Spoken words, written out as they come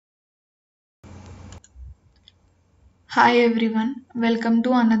Hi everyone, welcome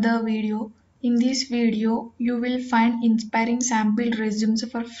to another video. In this video, you will find inspiring sample resumes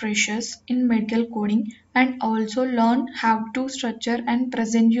for freshers in medical coding and also learn how to structure and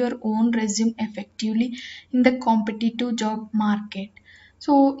present your own resume effectively in the competitive job market.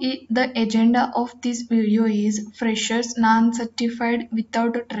 The agenda of this video is freshers non-certified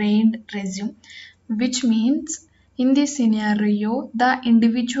without a trained resume, which means in this scenario, the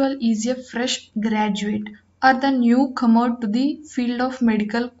individual is a fresh graduate or the newcomer to the field of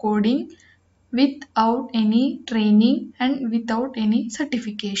medical coding without any training and without any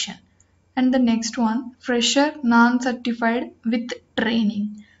certification. And the next one, fresher non-certified with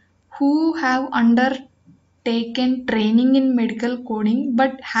training, who have undertaken training in medical coding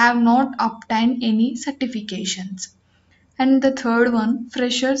but have not obtained any certifications. And the third one,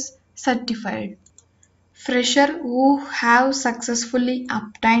 freshers certified, fresher who have successfully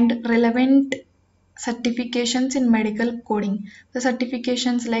obtained relevant certifications in medical coding. The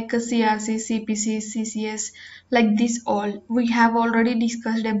certifications like a CRC, CPC, CCS, like this all. We have already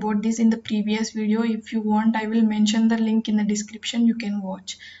discussed about this in the previous video. If you want, I will mention the link in the description. You can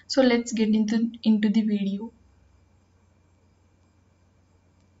watch. So let's get into the video.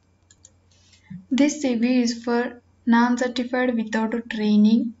 This CV is for non-certified without a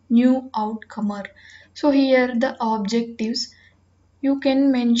training, new outcomer. So here the objectives. You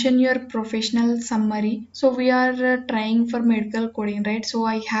can mention your professional summary. So we are trying for medical coding, right? So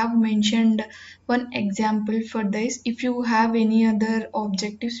I have mentioned one example for this. If you have any other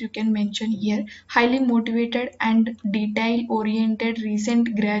objectives, you can mention here. Highly motivated and detail oriented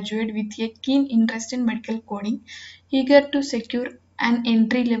recent graduate with a keen interest in medical coding, eager to secure an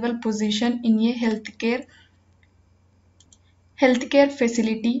entry level position in a healthcare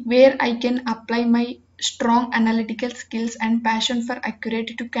facility where I can apply my strong analytical skills and passion for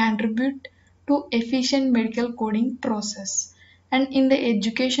accuracy to contribute to efficient medical coding process. And in the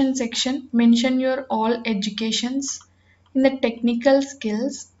education section, mention your all educations. In the technical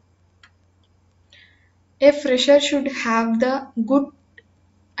skills, a fresher should have the good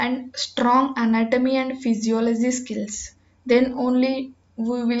and strong anatomy and physiology skills. Then only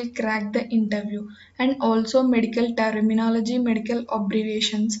we will crack the interview. And also medical terminology, medical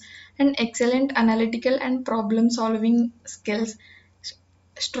abbreviations, and excellent analytical and problem solving skills,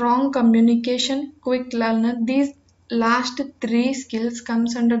 strong communication, quick learner. These last three skills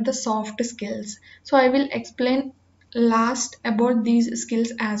comes under the soft skills. So I will explain last about these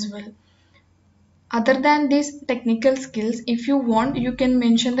skills as well. Other than these technical skills, if you want, you can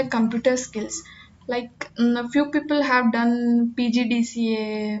mention the computer skills. Like a few people have done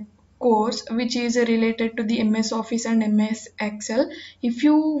PGDCA course which is related to the MS Office and MS Excel. If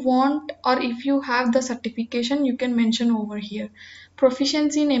you want or if you have the certification, you can mention over here.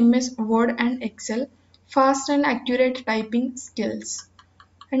 Proficiency in MS Word and Excel, fast and accurate typing skills.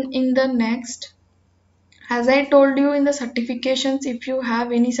 And in the next, as I told you in the certifications, if you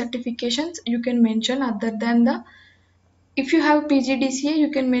have any certifications, you can mention. Other than the, if you have PGDCA,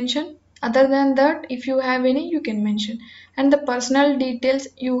 you can mention. Other than that, if you have any, you can mention. And the personal details,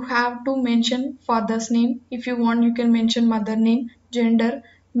 you have to mention father's name. If you want, you can mention mother name, gender,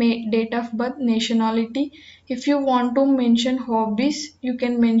 date of birth, nationality. If you want to mention hobbies, you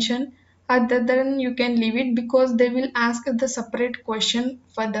can mention. Other than, you can leave it because they will ask the separate question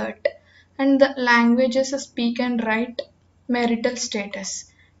for that. And the languages speak and write, marital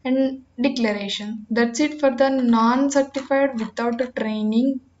status and declaration. That's it for the non-certified without a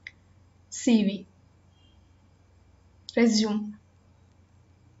training CV resume.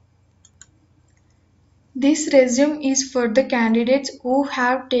 This resume is for the candidates who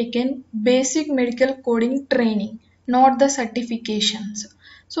have taken basic medical coding training, not the certifications.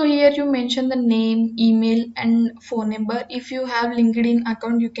 So here you mention the name, email and phone number. If you have LinkedIn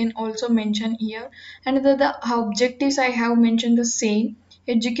account, you can also mention here. And the objectives I have mentioned the same.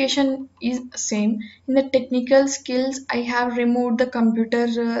 Education is same. In the technical skills, I have removed the computer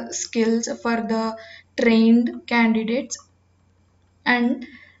skills for the trained candidates, and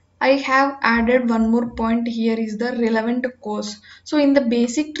I have added one more point here is the relevant course. So in the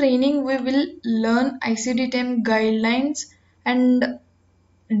basic training, we will learn ICD-10 guidelines and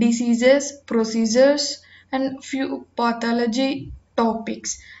diseases, procedures, and few pathology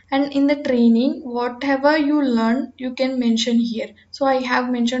topics. And in the training, whatever you learn, you can mention here. So I have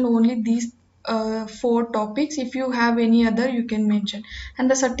mentioned only these four topics. If you have any other, you can mention.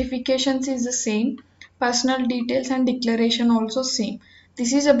 And the certifications is the same. Personal details and declaration also same.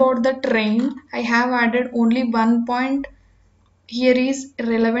 This is about the train. I have added only one point. Here is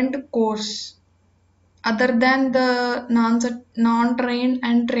relevant course. Other than the non-trained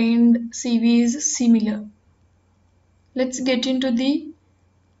and trained CV is similar. Let's get into the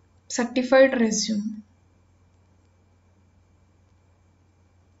certified resume.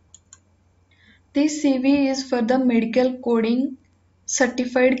 This CV is for the medical coding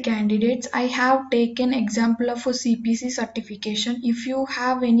certified candidates. I have taken example of a CPC certification. If you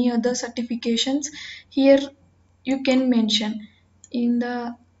have any other certifications, here you can mention in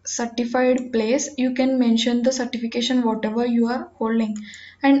the certified place. You can mention the certification whatever you are holding,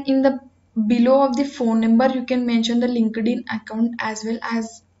 and in the below of the phone number you can mention the LinkedIn account as well.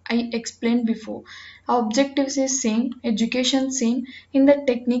 As I explained before, objectives is same, education same. In the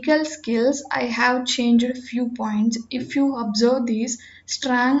technical skills I have changed a few points. If you observe these: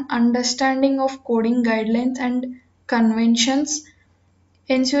 strong understanding of coding guidelines and conventions,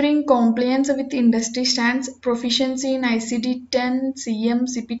 ensuring compliance with industry standards, proficiency in ICD-10, CM,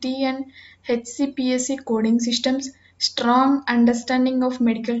 CPT, and HCPSC coding systems, strong understanding of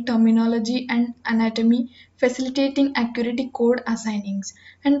medical terminology and anatomy, facilitating accurate code assignings,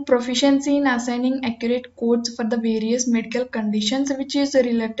 and proficiency in assigning accurate codes for the various medical conditions which is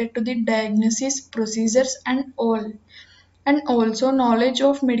related to the diagnosis, procedures, and all. And also knowledge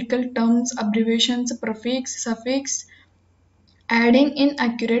of medical terms, abbreviations, prefix, suffix, adding in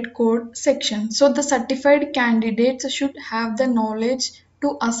accurate code section. So the certified candidates should have the knowledge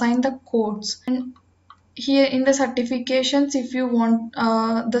to assign the codes. And here in the certifications, if you want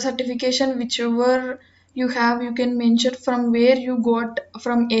the certification whichever you have, you can mention from where you got,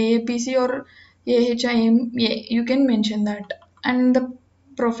 from AAPC or AHIM, you can mention that, and the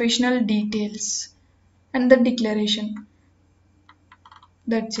professional details and the declaration.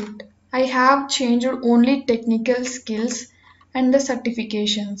 That's it. I have changed only technical skills and the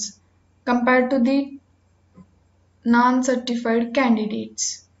certifications compared to the non-certified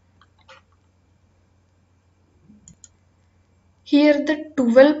candidates. Here the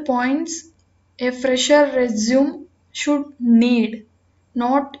 12 points a fresher resume should need,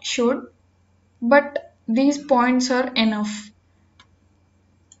 not should, but these points are enough.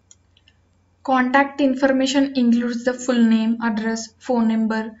 Contact information includes the full name, address, phone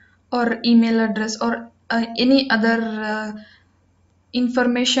number, or email address, or any other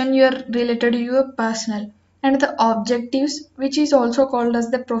information you are related to your personal. And the objectives, which is also called as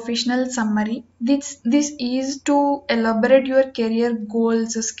the professional summary. This is to elaborate your career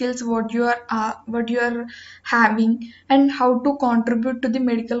goals, skills, what you are having, and how to contribute to the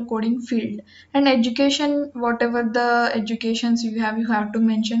medical coding field. And education, whatever the educations you have to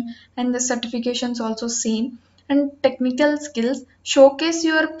mention, and the certifications also same. And technical skills showcase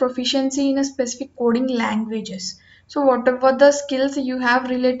your proficiency in a specific coding languages. So whatever the skills you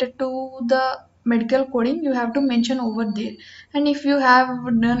have related to the medical coding, you have to mention over there. And if you have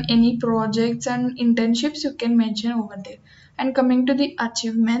done any projects and internships, you can mention over there. And coming to the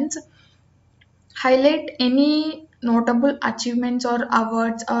achievements, highlight any notable achievements or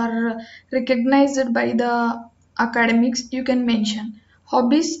awards or recognized by the academics you can mention.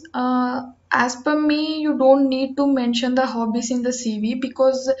 Hobbies, as per me, you don't need to mention the hobbies in the CV,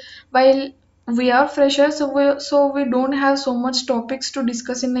 because while we are freshers, so we don't have so much topics to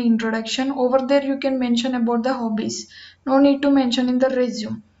discuss in the introduction. Over there you can mention about the hobbies, no need to mention in the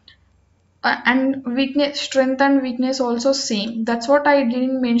resume. And weakness, strength and weakness also same. That's what I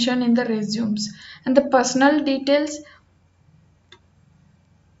didn't mention in the resumes. And the personal details,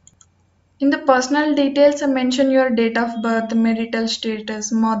 in the personal details mention your date of birth, marital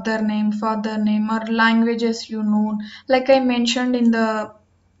status, mother name, father name, or languages you know, like I mentioned in the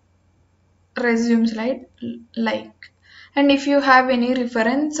resumes, right? Like, and if you have any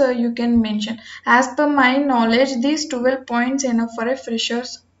reference, you can mention. As per my knowledge, these 12 points enough for a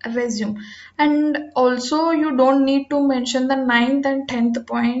fresher's resume. And also you don't need to mention the ninth and 10th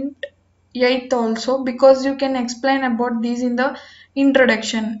point, eighth also, because you can explain about these in the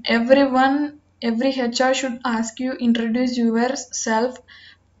introduction. Every HR should ask you introduce yourself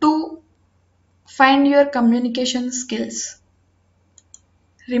to find your communication skills.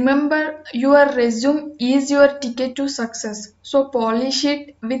 Remember, your resume is your ticket to success. So polish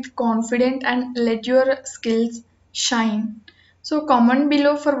it with confidence and let your skills shine. So comment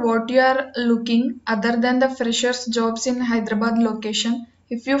below for what you are looking other than the freshers jobs in Hyderabad location.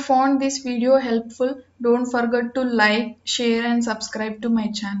 If you found this video helpful, don't forget to like, share and subscribe to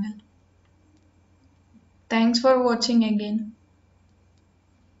my channel. Thanks for watching again.